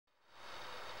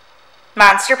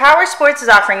Monster Powersports is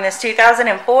offering this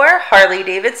 2004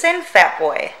 Harley-Davidson Fat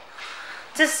Boy.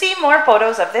 To see more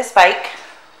photos of this bike,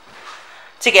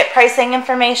 to get pricing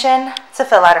information, to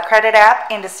fill out a credit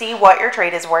app, and to see what your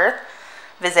trade is worth,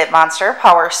 visit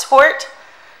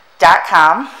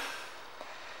monsterpowersport.com.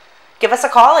 Give us a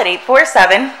call at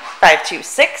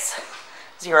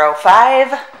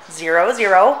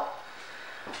 847-526-0500.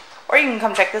 Or you can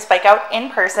come check this bike out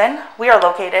in person. We are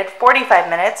located 45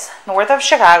 minutes north of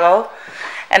Chicago,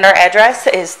 and our address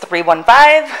is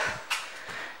 315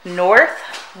 North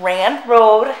Rand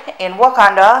Road in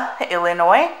Wauconda,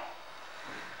 Illinois.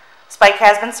 This bike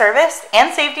has been serviced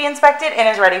and safety inspected and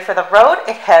is ready for the road.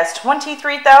 It has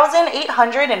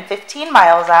 23,815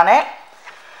 miles on it.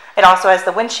 It also has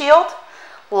the windshield,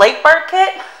 light bar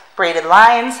kit, braided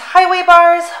lines, highway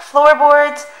bars,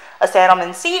 floorboards, a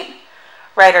saddleman seat,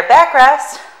 rider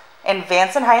backrest, and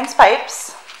Vance & Hines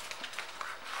pipes.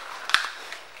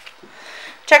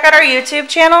 Check out our YouTube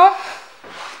channel.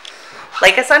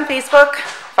 Like us on Facebook.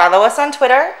 Follow us on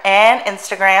Twitter and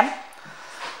Instagram.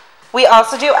 We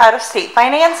also do out-of-state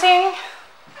financing.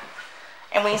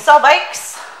 And we sell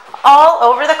bikes all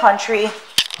over the country.